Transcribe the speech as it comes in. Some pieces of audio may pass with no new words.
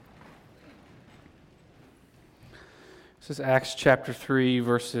This is Acts chapter 3,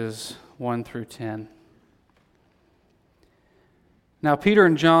 verses 1 through 10. Now Peter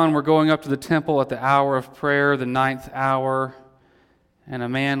and John were going up to the temple at the hour of prayer, the 9th hour, and a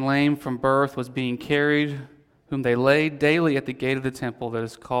man lame from birth was being carried, whom they laid daily at the gate of the temple that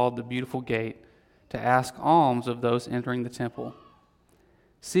is called the Beautiful Gate, to ask alms of those entering the temple.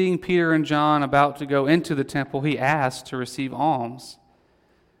 Seeing Peter and John about to go into the temple, he asked to receive alms.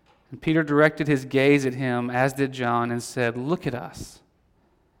 And Peter directed his gaze at him, as did John, and said, "Look at us."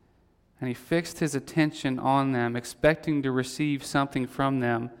 And he fixed his attention on them, expecting to receive something from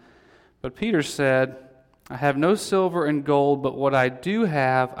them. But Peter said, "I have no silver and gold, but what I do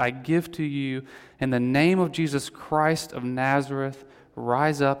have I give to you. In the name of Jesus Christ of Nazareth,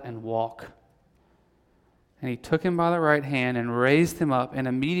 rise up and walk." And he took him by the right hand and raised him up, and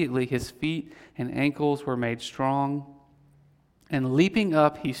immediately his feet and ankles were made strong. And leaping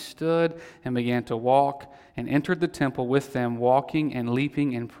up, he stood and began to walk, and entered the temple with them, walking and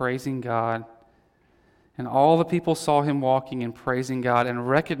leaping and praising God. And all the people saw him walking and praising God, and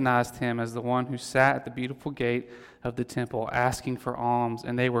recognized him as the one who sat at the beautiful gate of the temple, asking for alms.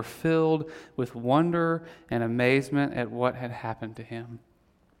 And they were filled with wonder and amazement at what had happened to him.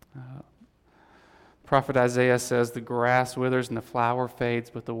 Prophet Isaiah says, "The grass withers and the flower fades,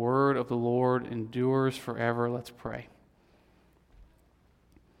 but the word of the Lord endures forever." Let's pray.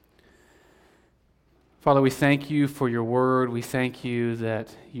 Father, we thank you for your word. We thank you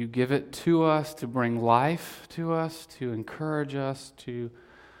that you give it to us to bring life to us, to encourage us, to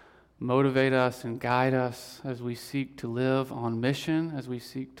motivate us and guide us as we seek to live on mission, as we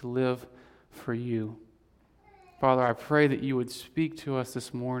seek to live for you. Father, I pray that you would speak to us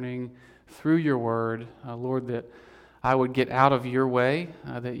this morning through your word. Lord, that I would get out of your way,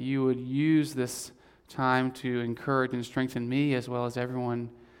 that you would use this time to encourage and strengthen me as well as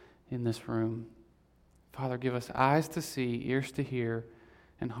everyone in this room. Father, give us eyes to see, ears to hear,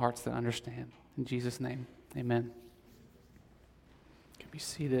 and hearts that understand. In Jesus' name, amen. You can be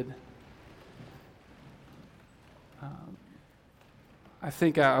seated. I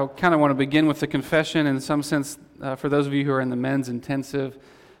think I kind of want to begin with the confession. In some sense, for those of you who are in the men's intensive,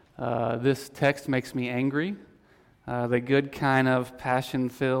 this text makes me angry. The good kind of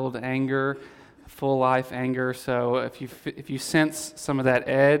passion-filled anger, full-life anger. So if you sense some of that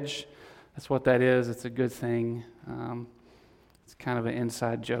edge, that's what that is. It's a good thing. It's kind of an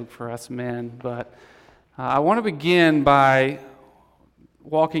inside joke for us men. But I want to begin by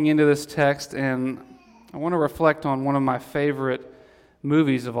walking into this text, and I want to reflect on one of my favorite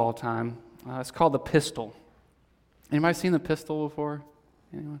movies of all time. It's called The Pistol. Anybody seen The Pistol before?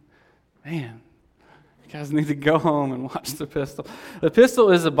 Anyone? Man, you guys need to go home and watch The Pistol. The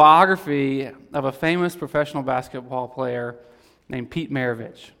Pistol is a biography of a famous professional basketball player named Pete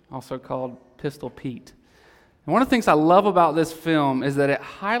Maravich, also called Pistol Pete. And one of the things I love about this film is that it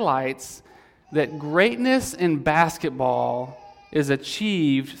highlights that greatness in basketball is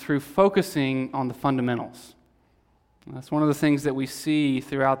achieved through focusing on the fundamentals. And that's one of the things that we see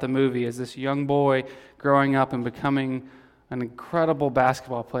throughout the movie is this young boy growing up and becoming an incredible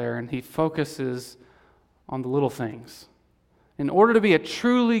basketball player, and he focuses on the little things. In order to be a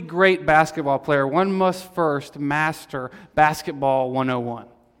truly great basketball player, one must first master Basketball 101.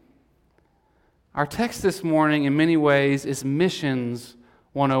 Our text this morning, in many ways, is Missions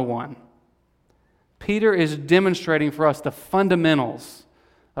 101. Peter is demonstrating for us the fundamentals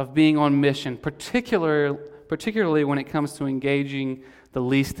of being on mission, particularly when it comes to engaging the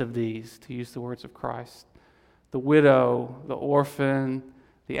least of these, to use the words of Christ. The widow, the orphan,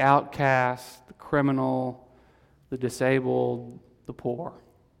 the outcast, the criminal, the disabled, the poor.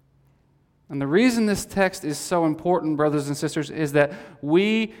 And the reason this text is so important, brothers and sisters, is that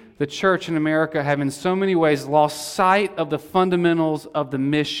we, the church in America, have in so many ways lost sight of the fundamentals of the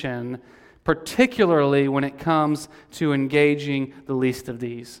mission, particularly when it comes to engaging the least of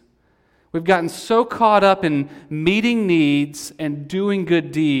these. We've gotten so caught up in meeting needs and doing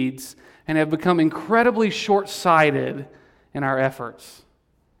good deeds and have become incredibly short-sighted in our efforts.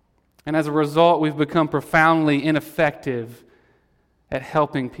 And as a result, we've become profoundly ineffective at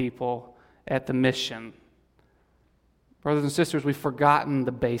helping people at the mission. Brothers and sisters, we've forgotten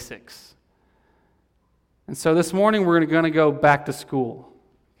the basics. And so this morning we're going to go back to school.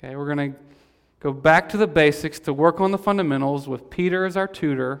 Okay, we're going to go back to the basics to work on the fundamentals with Peter as our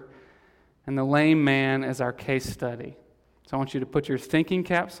tutor and the lame man as our case study. So I want you to put your thinking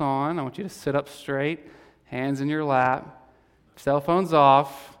caps on. I want you to sit up straight, hands in your lap, cell phones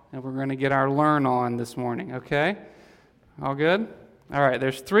off, and we're going to get our learn on this morning, okay? All good? All right,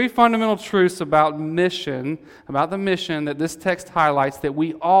 there's three fundamental truths about the mission that this text highlights that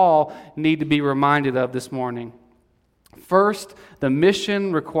we all need to be reminded of this morning. First, the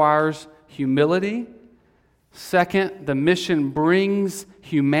mission requires humility. Second, the mission brings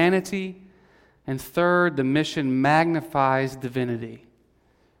humanity. And third, the mission magnifies divinity.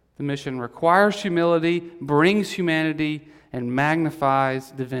 The mission requires humility, brings humanity, and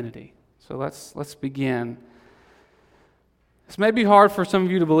magnifies divinity. So let's begin. This may be hard for some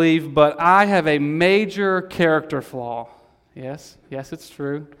of you to believe, but I have a major character flaw. Yes, it's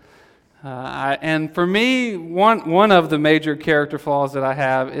true. And for me, one of the major character flaws that I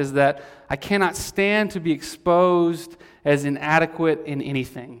have is that I cannot stand to be exposed as inadequate in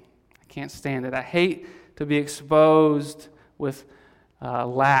anything. I can't stand it. I hate to be exposed with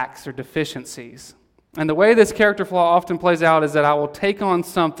lacks or deficiencies. And the way this character flaw often plays out is that I will take on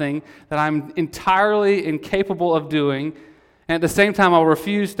something that I'm entirely incapable of doing, and at the same time I'll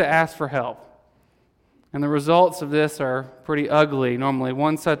refuse to ask for help. And the results of this are pretty ugly normally.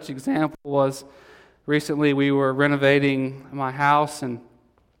 One such example was recently we were renovating my house, and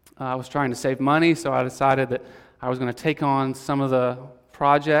I was trying to save money, so I decided that I was going to take on some of the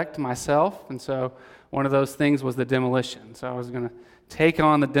project myself. And so one of those things was the demolition. So I was going to take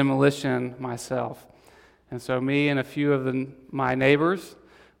on the demolition myself. And so me and a few of my neighbors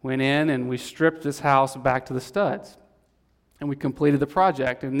went in and we stripped this house back to the studs. And we completed the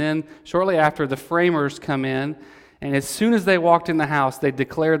project. And then shortly after, the framers come in, and as soon as they walked in the house, they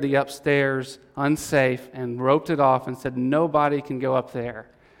declared the upstairs unsafe and roped it off and said, nobody can go up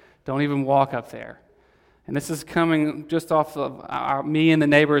there. Don't even walk up there. And this is coming just off of me and the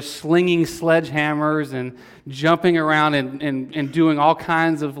neighbors slinging sledgehammers and jumping around and doing all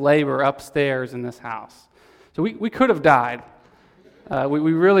kinds of labor upstairs in this house. So we could have died. We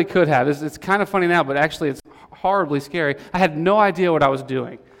really could have. It's kind of funny now, but actually it's horribly scary. I had no idea what I was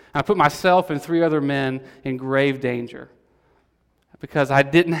doing. I put myself and 3 other men in grave danger because I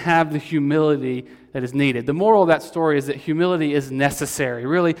didn't have the humility that is needed. The moral of that story is that humility is necessary,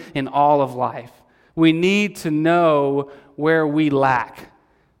 really, in all of life. We need to know where we lack.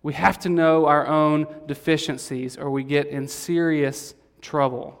 We have to know our own deficiencies or we get in serious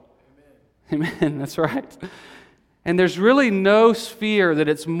trouble. Amen. That's right. And there's really no sphere that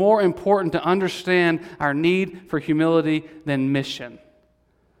it's more important to understand our need for humility than mission.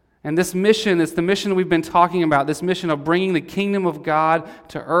 And this mission is the mission we've been talking about, this mission of bringing the kingdom of God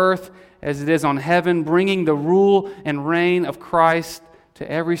to earth as it is on heaven, bringing the rule and reign of Christ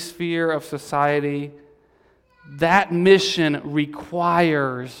to every sphere of society. That mission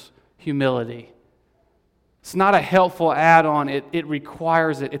requires humility. It's not a helpful add-on. It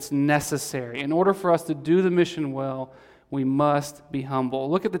requires it. It's necessary. In order for us to do the mission well, we must be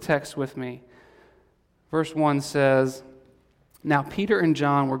humble. Look at the text with me. Verse 1 says, Now Peter and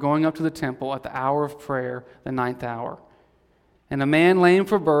John were going up to the temple at the hour of prayer, the 9th hour. And a man lame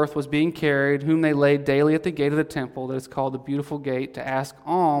for birth was being carried, whom they laid daily at the gate of the temple, that is called the Beautiful Gate, to ask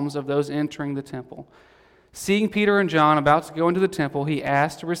alms of those entering the temple. Seeing Peter and John about to go into the temple, he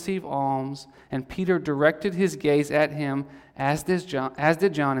asked to receive alms, and Peter directed his gaze at him, as did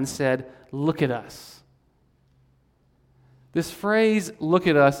John, and said, Look at us. This phrase, look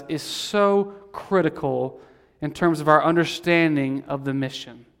at us, is so critical in terms of our understanding of the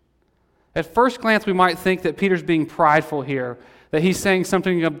mission. At first glance, we might think that Peter's being prideful here, that he's saying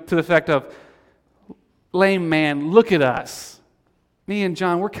something to the effect of, lame man, look at us. Me and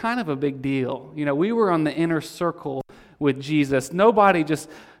John, we're kind of a big deal. You know, we were on the inner circle with Jesus. Nobody just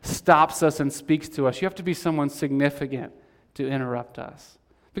stops us and speaks to us. You have to be someone significant to interrupt us.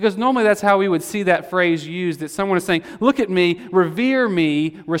 Because normally that's how we would see that phrase used, that someone is saying, look at me, revere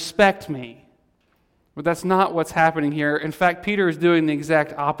me, respect me. But that's not what's happening here. In fact, Peter is doing the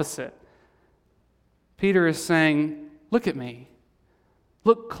exact opposite. Peter is saying, look at me.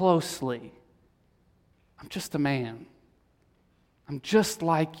 Look closely. I'm just a man. I'm just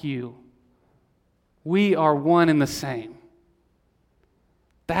like you. We are one and the same.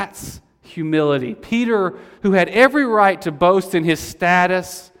 That's humility. Peter, who had every right to boast in his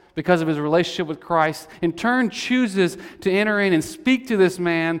status because of his relationship with Christ, in turn chooses to enter in and speak to this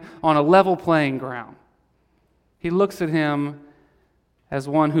man on a level playing ground. He looks at him as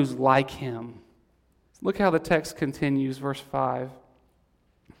one who's like him. Look how the text continues, verse 5.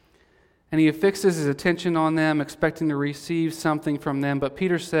 And he fixes his attention on them, expecting to receive something from them. But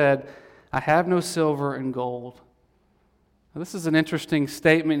Peter said, I have no silver and gold. Now, this is an interesting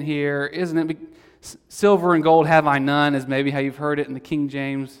statement here, isn't it? Silver and gold have I none, is maybe how you've heard it in the King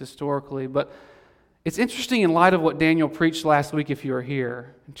James historically. But it's interesting in light of what Daniel preached last week, if you were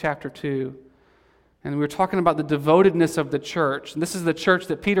here, in chapter 2. And we were talking about the devotedness of the church. And this is the church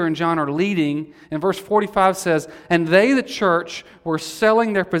that Peter and John are leading. And verse 45 says, "And they, the church, were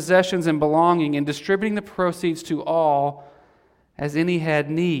selling their possessions and belonging and distributing the proceeds to all as any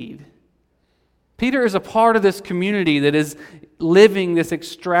had need." Peter is a part of this community that is living this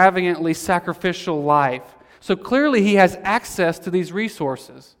extravagantly sacrificial life. So clearly he has access to these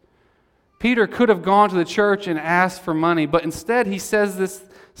resources. Peter could have gone to the church and asked for money, but instead he says this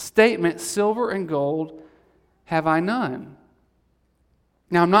statement, "Silver and gold have I none."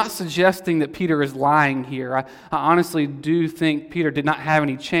 Now, I'm not suggesting that Peter is lying here. I honestly do think Peter did not have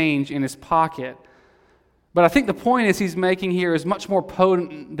any change in his pocket. But I think the point is he's making here is much more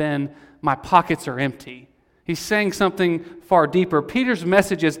potent than "my pockets are empty." He's saying something far deeper. Peter's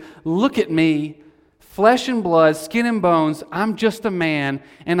message is, look at me, flesh and blood, skin and bones, I'm just a man,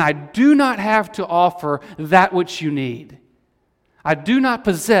 and I do not have to offer that which you need. I do not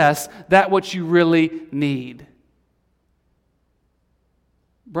possess that which you really need.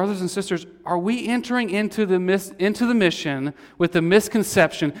 Brothers and sisters, are we entering into the mission with the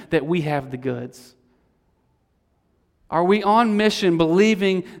misconception that we have the goods? Are we on mission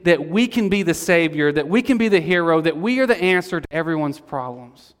believing that we can be the Savior, that we can be the hero, that we are the answer to everyone's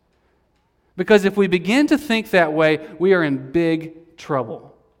problems? Because if we begin to think that way, we are in big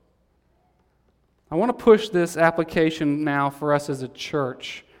trouble. I want to push this application now for us as a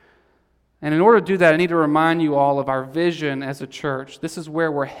church. And in order to do that, I need to remind you all of our vision as a church. This is where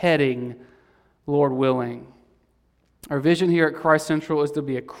we're heading, Lord willing. Our vision here at Christ Central is to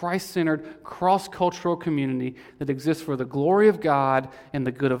be a Christ-centered, cross-cultural community that exists for the glory of God and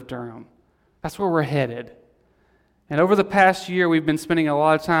the good of Durham. That's where we're headed. And over the past year, we've been spending a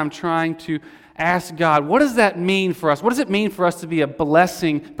lot of time trying to ask God, what does that mean for us? What does it mean for us to be a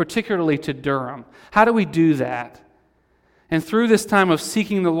blessing, particularly to Durham? How do we do that? And through this time of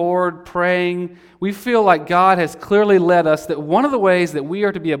seeking the Lord, praying, we feel like God has clearly led us that one of the ways that we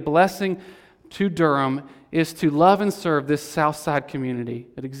are to be a blessing to Durham is to love and serve this Southside community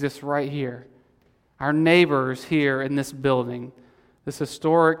that exists right here. Our neighbors here in this building, this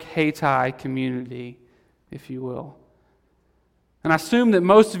historic Hayti community, if you will. And I assume that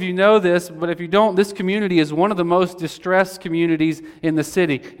most of you know this, but if you don't, this community is one of the most distressed communities in the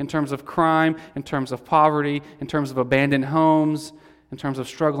city in terms of crime, in terms of poverty, in terms of abandoned homes, in terms of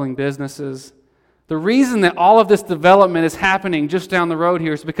struggling businesses. The reason that all of this development is happening just down the road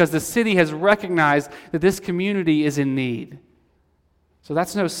here is because the city has recognized that this community is in need. So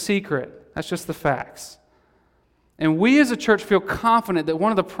that's no secret. That's just the facts. And we as a church feel confident that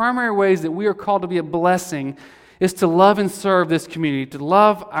one of the primary ways that we are called to be a blessing is to love and serve this community, to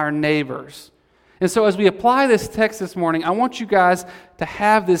love our neighbors. And so as we apply this text this morning, I want you guys to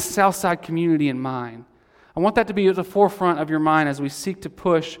have this Southside community in mind. I want that to be at the forefront of your mind as we seek to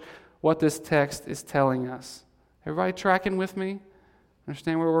push what this text is telling us. Everybody tracking with me?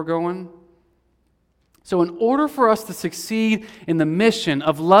 Understand where we're going? So in order for us to succeed in the mission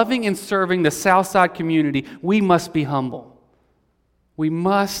of loving and serving the Southside community, we must be humble. We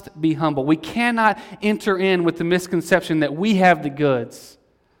must be humble. We cannot enter in with the misconception that we have the goods,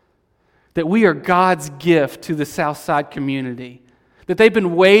 that we are God's gift to the Southside community, that they've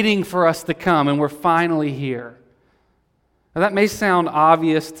been waiting for us to come and we're finally here. Now that may sound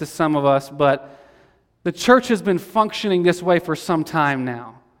obvious to some of us, but the church has been functioning this way for some time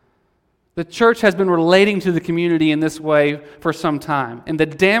now. The church has been relating to the community in this way for some time. And the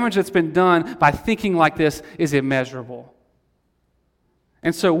damage that's been done by thinking like this is immeasurable.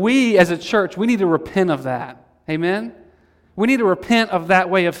 And so we, as a church, we need to repent of that. Amen? We need to repent of that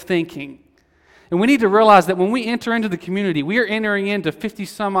way of thinking. And we need to realize that when we enter into the community, we are entering into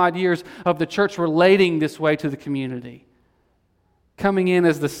 50-some-odd years of the church relating this way to the community. Coming in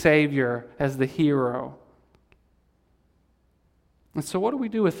as the Savior, as the hero. And so what do we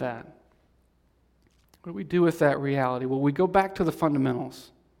do with that? What do we do with that reality? Well, we go back to the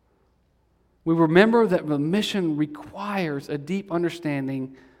fundamentals. We remember that the mission requires a deep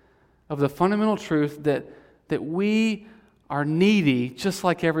understanding of the fundamental truth that we are needy just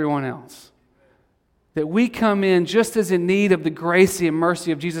like everyone else. That we come in just as in need of the grace and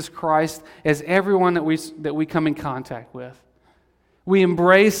mercy of Jesus Christ as everyone that we come in contact with. We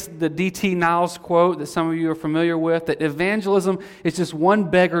embrace the D.T. Niles quote that some of you are familiar with, that evangelism is just one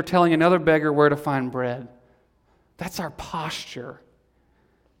beggar telling another beggar where to find bread. That's our posture.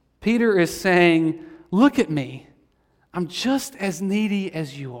 Peter is saying, look at me. I'm just as needy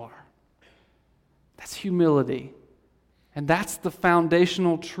as you are. That's humility. And that's the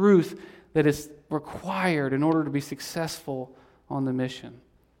foundational truth that is required in order to be successful on the mission.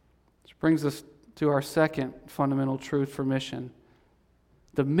 Which brings us to our second fundamental truth for mission.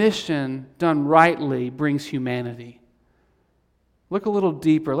 The mission done rightly brings humanity. Look a little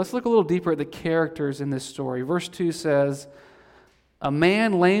deeper. Let's look a little deeper at the characters in this story. Verse 2 says, "A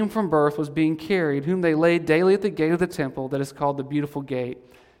man lame from birth was being carried, whom they laid daily at the gate of the temple that is called the Beautiful Gate,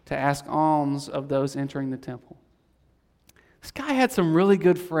 to ask alms of those entering the temple." This guy had some really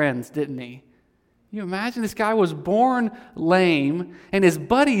good friends, didn't he? You imagine this guy was born lame, and his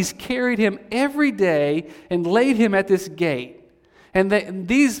buddies carried him every day and laid him at this gate. And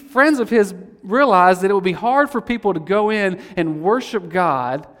these friends of his realized that it would be hard for people to go in and worship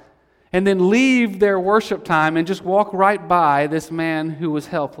God and then leave their worship time and just walk right by this man who was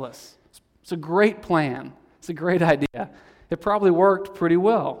helpless. It's a great plan. It's a great idea. It probably worked pretty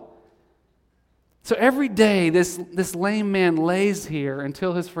well. So every day, this lame man lays here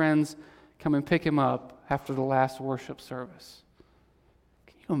until his friends come and pick him up after the last worship service.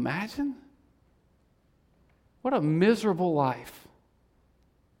 Can you imagine? What a miserable life.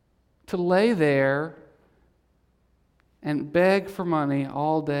 To lay there and beg for money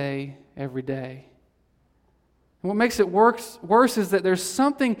all day, every day. And what makes it worse is that there's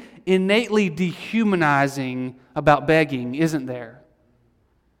something innately dehumanizing about begging, isn't there?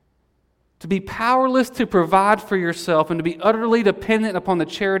 To be powerless to provide for yourself and to be utterly dependent upon the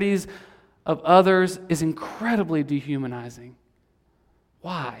charities of others is incredibly dehumanizing.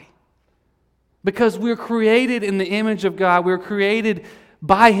 Why? Because we're created in the image of God. We're created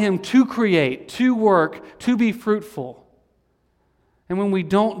by Him to create, to work, to be fruitful. And when we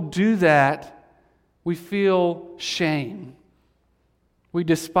don't do that, we feel shame. We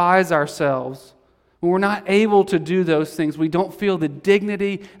despise ourselves. When we're not able to do those things, we don't feel the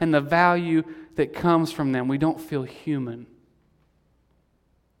dignity and the value that comes from them. We don't feel human.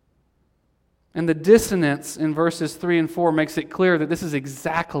 And the dissonance in verses 3 and 4 makes it clear that this is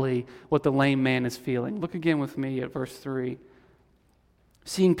exactly what the lame man is feeling. Look again with me at verse 3.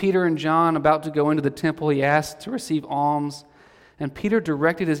 Seeing Peter and John about to go into the temple, he asked to receive alms. And Peter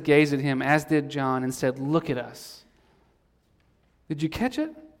directed his gaze at him, as did John, and said, "Look at us." Did you catch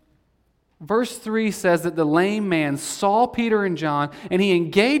it? Verse 3 says that the lame man saw Peter and John, and he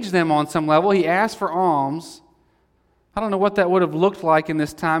engaged them on some level. He asked for alms. I don't know what that would have looked like in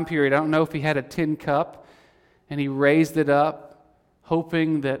this time period. I don't know if he had a tin cup, and he raised it up,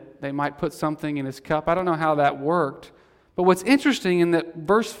 hoping that they might put something in his cup. I don't know how that worked. But what's interesting in that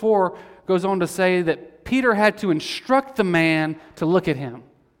verse 4 goes on to say that Peter had to instruct the man to look at him.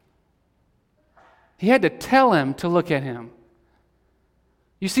 He had to tell him to look at him.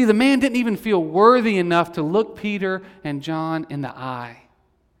 You see, the man didn't even feel worthy enough to look Peter and John in the eye.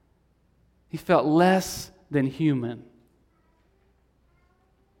 He felt less than human.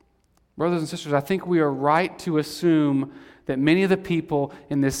 Brothers and sisters, I think we are right to assume that many of the people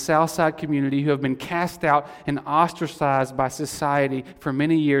in this Southside community who have been cast out and ostracized by society for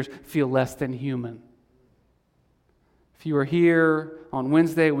many years feel less than human. If you were here on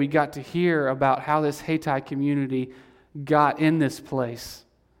Wednesday, we got to hear about how this Haiti community got in this place.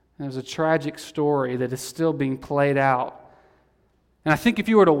 And it was a tragic story that is still being played out. And I think if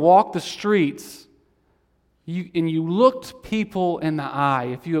you were to walk the streets and you looked people in the eye,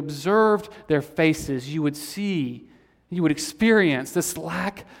 if you observed their faces, you would see, you would experience this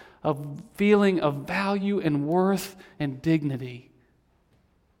lack of feeling of value and worth and dignity.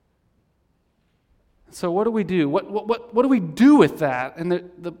 So what do we do? What do we do with that? And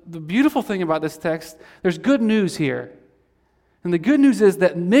the beautiful thing about this text, there's good news here. And the good news is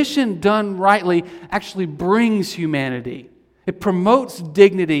that mission done rightly actually brings humanity. It promotes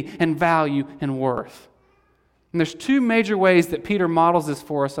dignity and value and worth. And there's two major ways that Peter models this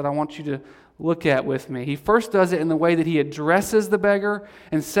for us that I want you to look at with me. He first does it in the way that he addresses the beggar,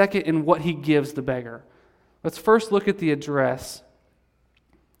 and second, in what he gives the beggar. Let's first look at the address.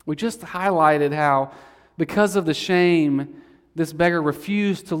 We just highlighted how, because of the shame, this beggar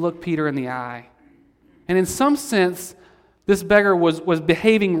refused to look Peter in the eye. And in some sense, this beggar was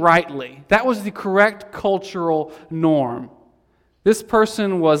behaving rightly. That was the correct cultural norm. This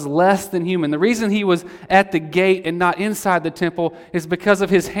person was less than human. The reason he was at the gate and not inside the temple is because of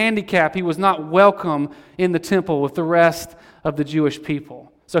his handicap. He was not welcome in the temple with the rest of the Jewish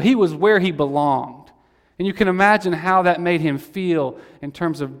people. So he was where he belonged. And you can imagine how that made him feel in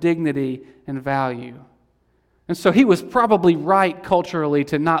terms of dignity and value. And so he was probably right culturally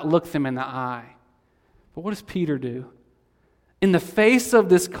to not look them in the eye. But what does Peter do? In the face of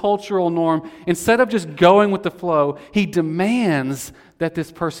this cultural norm, instead of just going with the flow, he demands that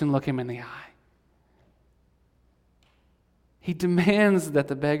this person look him in the eye. He demands that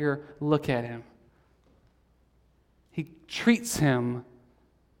the beggar look at him. He treats him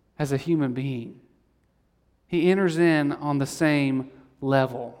as a human being. He enters in on the same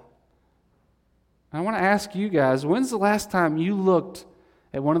level. I want to ask you guys, when's the last time you looked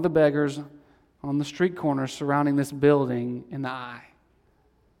at one of the beggars on the street corner surrounding this building in the eye?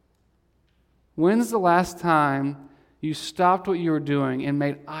 When's the last time you stopped what you were doing and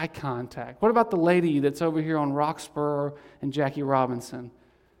made eye contact? What about the lady that's over here on Roxborough and Jackie Robinson,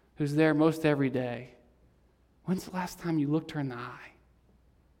 who's there most every day? When's the last time you looked her in the eye?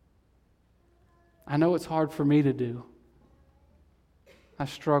 I know it's hard for me to do. I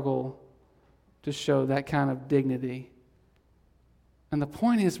struggle to show that kind of dignity. And the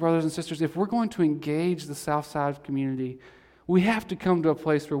point is, brothers and sisters, if we're going to engage the Southside community, we have to come to a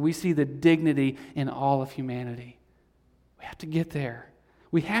place where we see the dignity in all of humanity. We have to get there.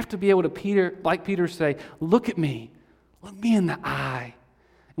 We have to be able to, like Peter say, look at me. Look me in the eye.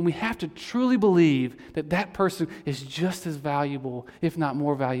 And we have to truly believe that that person is just as valuable, if not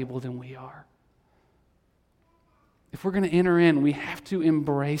more valuable than we are. If we're going to enter in, we have to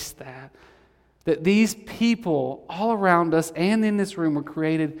embrace that these people all around us and in this room were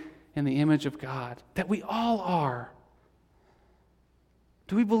created in the image of God, that we all are.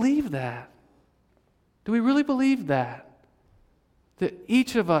 Do we believe that? Do we really believe that? That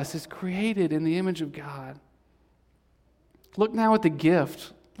each of us is created in the image of God. Look now at the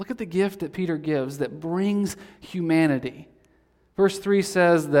gift. Look at the gift that Peter gives that brings humanity. Verse 3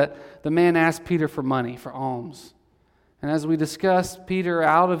 says that the man asked Peter for money, for alms. And as we discussed, Peter,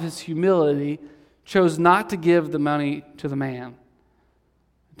 out of his humility, chose not to give the money to the man.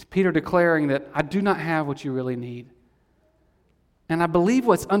 Peter declaring that, I do not have what you really need. And I believe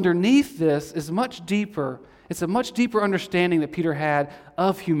what's underneath this is much deeper. It's a much deeper understanding that Peter had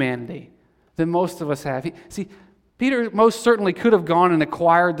of humanity than most of us have. Peter most certainly could have gone and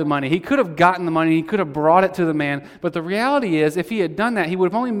acquired the money. He could have gotten the money. He could have brought it to the man. But the reality is, if he had done that, he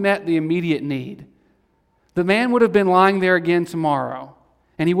would have only met the immediate need. The man would have been lying there again tomorrow,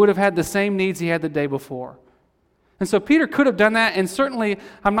 and he would have had the same needs he had the day before. And so Peter could have done that, and certainly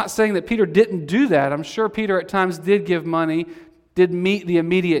I'm not saying that Peter didn't do that. I'm sure Peter at times did give money, did meet the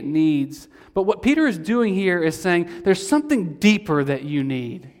immediate needs. But what Peter is doing here is saying, there's something deeper that you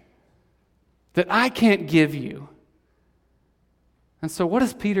need, that I can't give you. And so what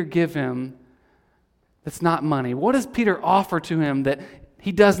does Peter give him that's not money? What does Peter offer to him that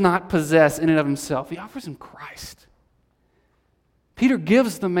he does not possess in and of himself? He offers him Christ. Peter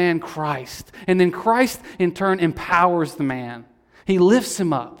gives the man Christ, and then Christ in turn empowers the man. He lifts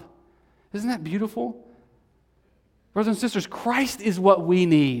him up. Isn't that beautiful? Brothers and sisters, Christ is what we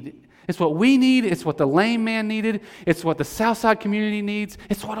need. It's what we need. It's what the lame man needed. It's what the Southside community needs.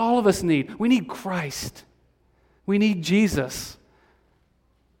 It's what all of us need. We need Christ. We need Jesus.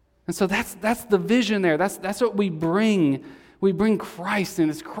 And so that's the vision there. That's what we bring. We bring Christ,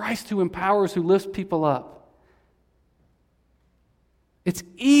 and it's Christ who empowers, who lifts people up. It's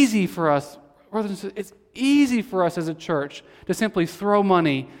easy for us, brothers and sisters, it's easy for us as a church to simply throw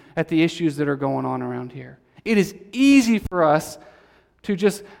money at the issues that are going on around here. It is easy for us to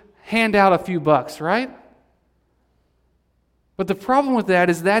just hand out a few bucks, right? But the problem with that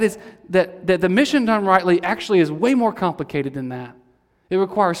is that the mission done rightly actually is way more complicated than that. It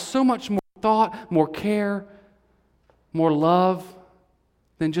requires so much more thought, more care, more love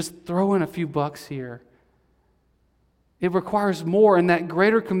than just throwing a few bucks here. It requires more, and that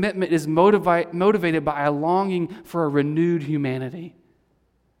greater commitment is motivated by a longing for a renewed humanity.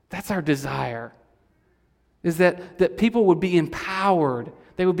 That's our desire, is that people would be empowered.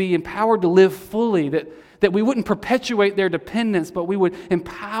 They would be empowered to live fully, that we wouldn't perpetuate their dependence, but we would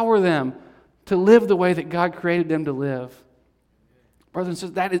empower them to live the way that God created them to live. Brothers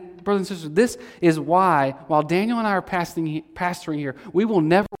and sisters, this is why, while Daniel and I are pastoring here, we will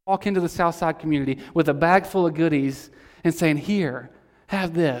never walk into the Southside community with a bag full of goodies and saying, here,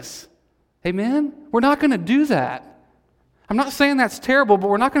 have this. Amen? We're not going to do that. I'm not saying that's terrible, but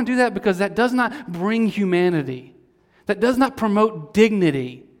we're not going to do that because that does not bring humanity. That does not promote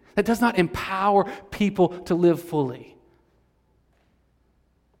dignity. That does not empower people to live fully.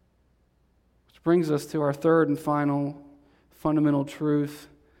 Which brings us to our third and final fundamental truth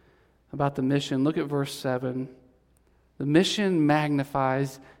about the mission. Look at verse 7. The mission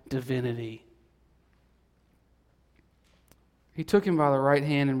magnifies divinity. He took him by the right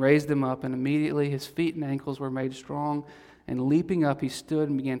hand and raised him up, and immediately his feet and ankles were made strong. And leaping up, he stood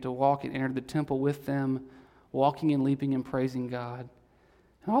and began to walk and entered the temple with them, walking and leaping and praising God.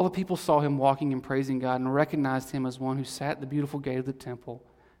 And all the people saw him walking and praising God and recognized him as one who sat at the beautiful gate of the temple,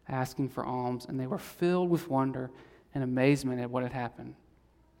 asking for alms. And they were filled with wonder and amazement at what had happened.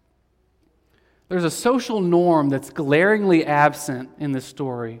 There's a social norm that's glaringly absent in this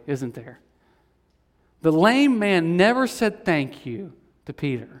story, isn't there? The lame man never said thank you to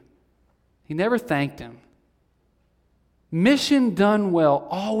Peter. He never thanked him. Mission done well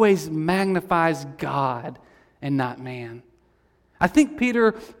always magnifies God and not man. I think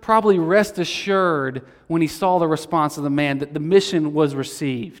Peter probably rest assured when he saw the response of the man that the mission was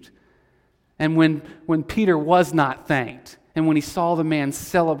received. And when Peter was not thanked, and when he saw the man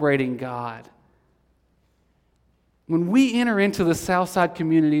celebrating God. When we enter into the Southside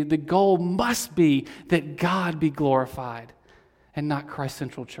community, the goal must be that God be glorified and not Christ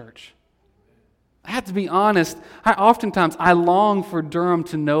Central Church. I have to be honest, oftentimes I long for Durham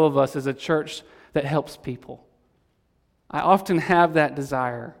to know of us as a church that helps people. I often have that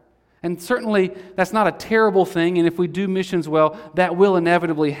desire. And certainly that's not a terrible thing, and if we do missions well, that will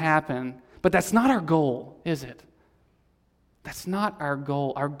inevitably happen. But that's not our goal, is it? That's not our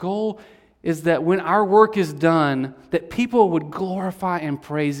goal. Our goal is that when our work is done, that people would glorify and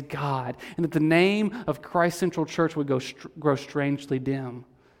praise God, and that the name of Christ Central Church would grow strangely dim.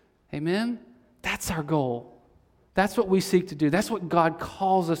 Amen? That's our goal. That's what we seek to do. That's what God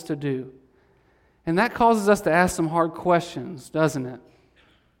calls us to do. And that causes us to ask some hard questions, doesn't it?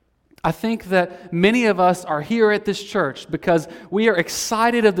 I think that many of us are here at this church because we are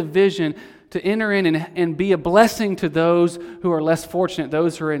excited of the vision to enter in and be a blessing to those who are less fortunate,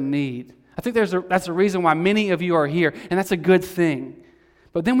 those who are in need. I think that's a reason why many of you are here, and that's a good thing.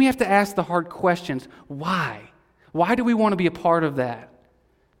 But then we have to ask the hard questions. Why? Why do we want to be a part of that?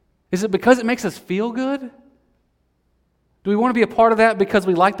 Is it because it makes us feel good? Do we want to be a part of that because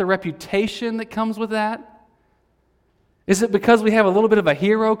we like the reputation that comes with that? Is it because we have a little bit of a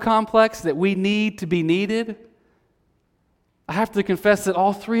hero complex that we need to be needed? I have to confess that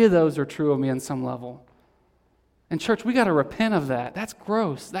all three of those are true of me on some level. And church, we got to repent of that. That's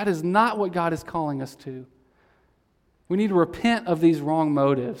gross. That is not what God is calling us to. We need to repent of these wrong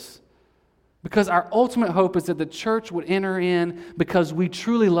motives. Because our ultimate hope is that the church would enter in because we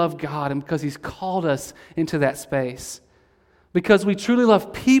truly love God and because He's called us into that space. Because we truly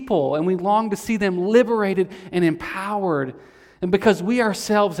love people and we long to see them liberated and empowered. And because we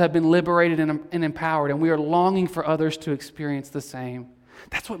ourselves have been liberated and empowered and we are longing for others to experience the same.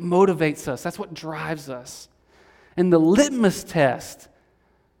 That's what motivates us. That's what drives us. And the litmus test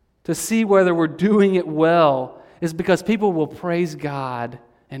to see whether we're doing it well is because people will praise God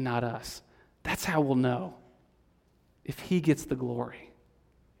and not us. That's how we'll know if He gets the glory.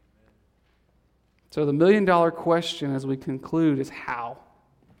 So the million-dollar question as we conclude is how?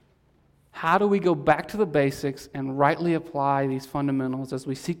 How do we go back to the basics and rightly apply these fundamentals as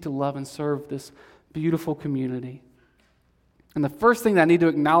we seek to love and serve this beautiful community? And the first thing that I need to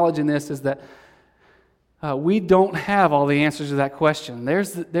acknowledge in this is that we don't have all the answers to that question.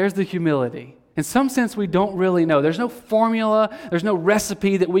 There's the humility. In some sense, we don't really know. There's no formula, there's no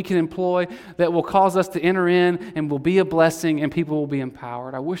recipe that we can employ that will cause us to enter in and will be a blessing and people will be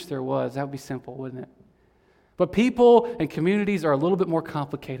empowered. I wish there was. That would be simple, wouldn't it? But people and communities are a little bit more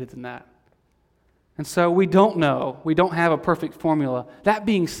complicated than that. And so we don't know. We don't have a perfect formula. That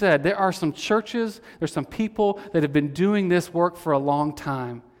being said, there are some churches, there's some people that have been doing this work for a long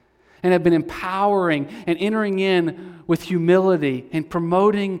time and have been empowering and entering in with humility and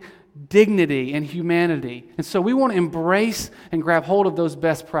promoting dignity and humanity. And so we want to embrace and grab hold of those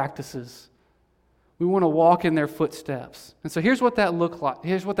best practices. We want to walk in their footsteps. And so here's what that look like.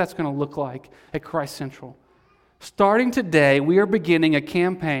 Here's what that's going to look like at Christ Central. Starting today, we are beginning a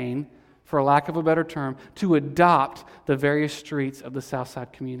campaign, for lack of a better term, to adopt the various streets of the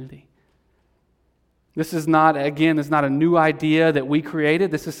Southside community. This is not a new idea that we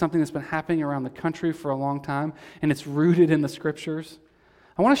created. This is something that's been happening around the country for a long time, and it's rooted in the Scriptures.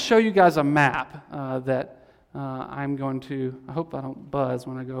 I want to show you guys a map that I'm going to, I hope I don't buzz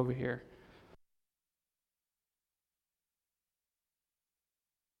when I go over here.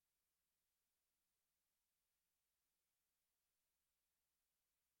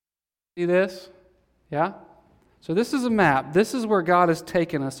 See this? Yeah? So this is a map. This is where God has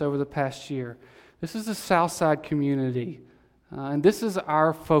taken us over the past year. This is the Southside community, and this is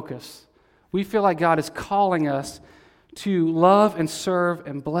our focus. We feel like God is calling us to love and serve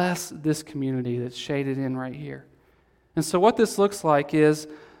and bless this community that's shaded in right here. And so what this looks like is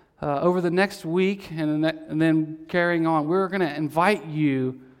over the next week and then carrying on, we're going to invite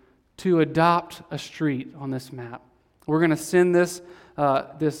you to adopt a street on this map. We're going to send this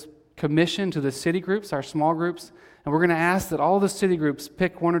commission to the city groups, our small groups, and we're going to ask that all the city groups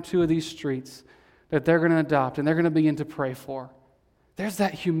pick one or two of these streets that they're going to adopt and they're going to begin to pray for. There's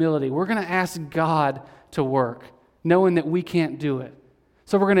that humility. We're going to ask God to work, knowing that we can't do it.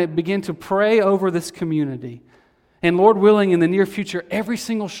 So we're going to begin to pray over this community. And Lord willing, in the near future, every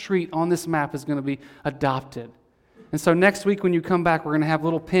single street on this map is going to be adopted. And so next week when you come back, we're going to have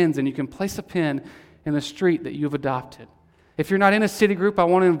little pins, and you can place a pin in the street that you've adopted. If you're not in a city group, I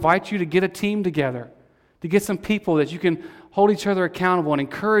want to invite you to get a team together, to get some people that you can hold each other accountable and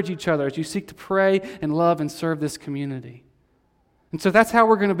encourage each other as you seek to pray and love and serve this community. And so that's how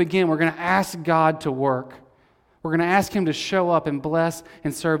we're going to begin. We're going to ask God to work. We're going to ask Him to show up and bless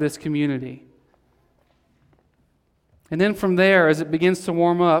and serve this community. And then from there, as it begins to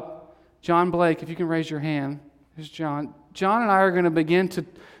warm up, John Blake, if you can raise your hand. Here's John. John and I are going to begin to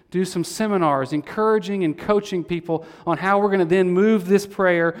do some seminars, encouraging and coaching people on how we're going to then move this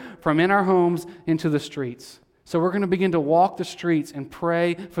prayer from in our homes into the streets. So we're going to begin to walk the streets and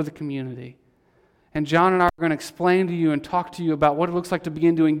pray for the community. And John and I are going to explain to you and talk to you about what it looks like to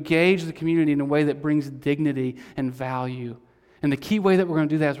begin to engage the community in a way that brings dignity and value. And the key way that we're going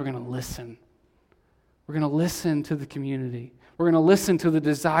to do that is we're going to listen. We're going to listen to the community. We're going to listen to the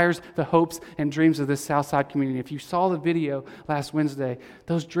desires, the hopes, and dreams of this Southside community. If you saw the video last Wednesday,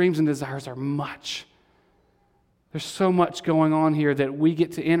 those dreams and desires are much. There's so much going on here that we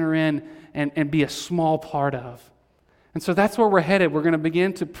get to enter in and be a small part of. And so that's where we're headed. We're going to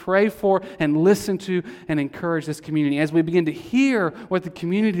begin to pray for and listen to and encourage this community. As we begin to hear what the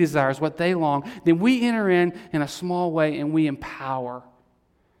community desires, what they long, then we enter in a small way and we empower.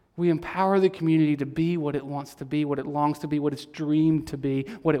 We empower the community to be what it wants to be, what it longs to be, what it's dreamed to be,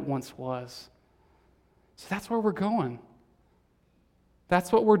 what it once was. So that's where we're going.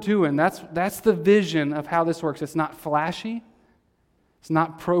 That's what we're doing. That's the vision of how this works. It's not flashy. It's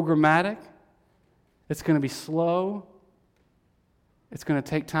not programmatic. It's going to be slow. It's going to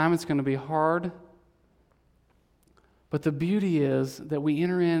take time. It's going to be hard. But the beauty is that we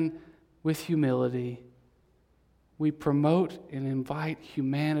enter in with humility. We promote and invite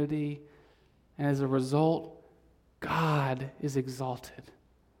humanity. And as a result, God is exalted.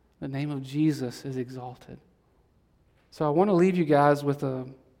 The name of Jesus is exalted. So I want to leave you guys with a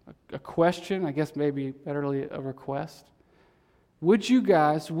question, I guess maybe betterly a request. Would you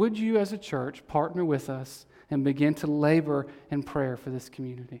as a church partner with us and begin to labor in prayer for this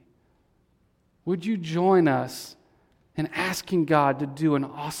community? Would you join us in asking God to do an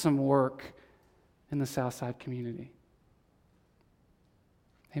awesome work in the Southside community?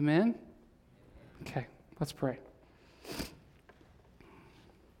 Amen? Okay, let's pray.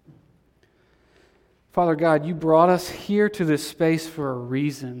 Father God, you brought us here to this space for a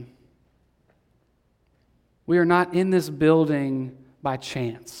reason. We are not in this building by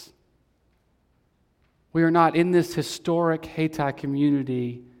chance. We are not in this historic Hayti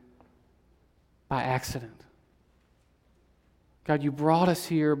community by accident. God, you brought us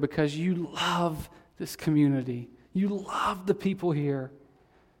here because you love this community. You love the people here.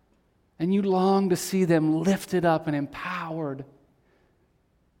 And you long to see them lifted up and empowered.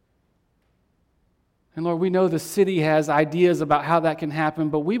 And Lord, we know the city has ideas about how that can happen,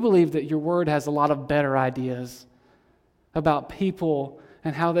 but we believe that your word has a lot of better ideas about people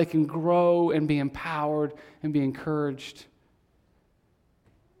and how they can grow and be empowered and be encouraged.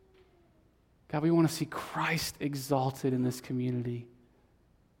 God, we want to see Christ exalted in this community.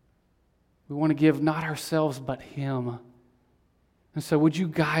 We want to give not ourselves but Him. And so would you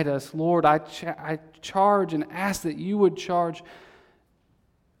guide us? Lord, I charge and ask that you would charge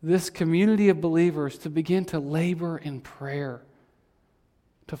this community of believers to begin to labor in prayer,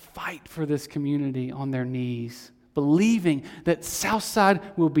 to fight for this community on their knees, believing that Southside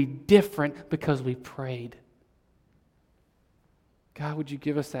will be different because we prayed. God, would you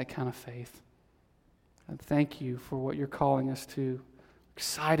give us that kind of faith? And thank you for what you're calling us to.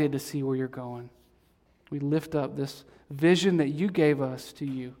 Excited to see where you're going. We lift up this vision that you gave us to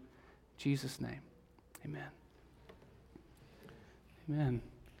you. In Jesus' name, amen. Amen.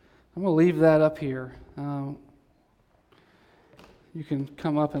 I'm going to leave that up here. You can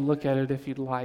come up and look at it if you'd like.